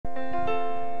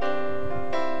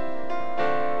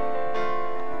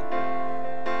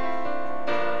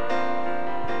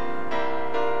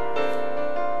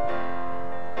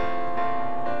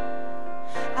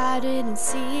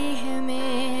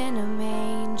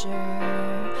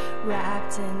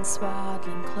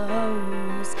swaddling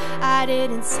clothes. I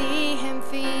didn't see him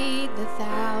feed the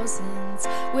thousands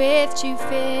with 2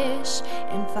 fish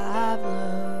and 5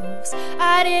 loaves.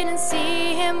 I didn't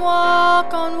see him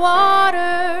walk on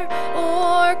water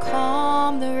or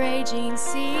calm the raging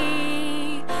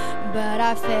sea, but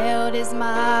I felt his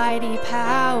mighty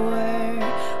power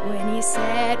when he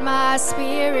set my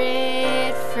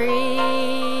spirit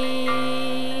free.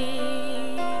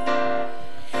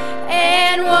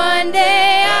 And one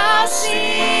day I'll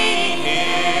see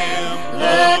him,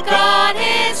 look on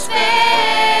his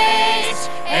face,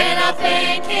 and I'll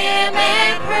thank him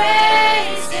and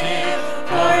praise him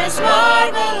for his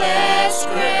marvelous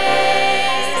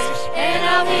grace. And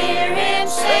I'll hear him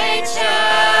say,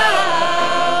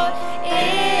 child,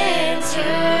 enter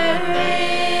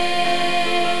in.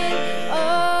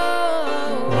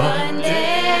 Oh, one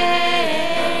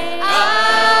day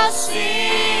I'll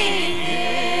see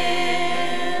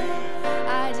him.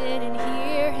 I didn't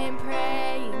hear him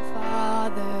praying,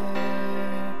 Father,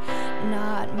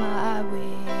 not my will.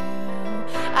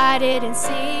 I didn't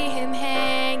see him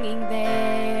hanging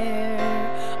there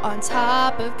on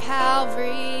top of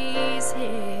Calvary's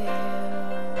hill.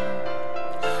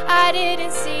 I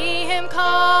didn't see him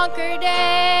conquer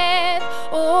death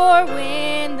or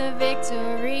win the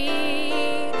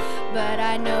victory, but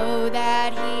I know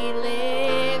that he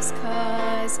lives,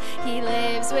 'cause he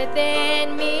lives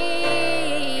within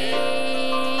me.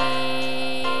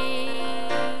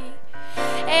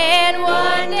 And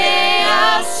one day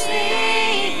I'll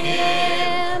see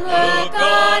him, look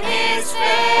on his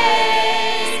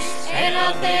face, and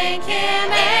I'll thank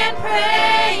him and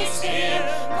praise him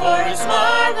for his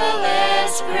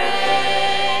marvelous grace.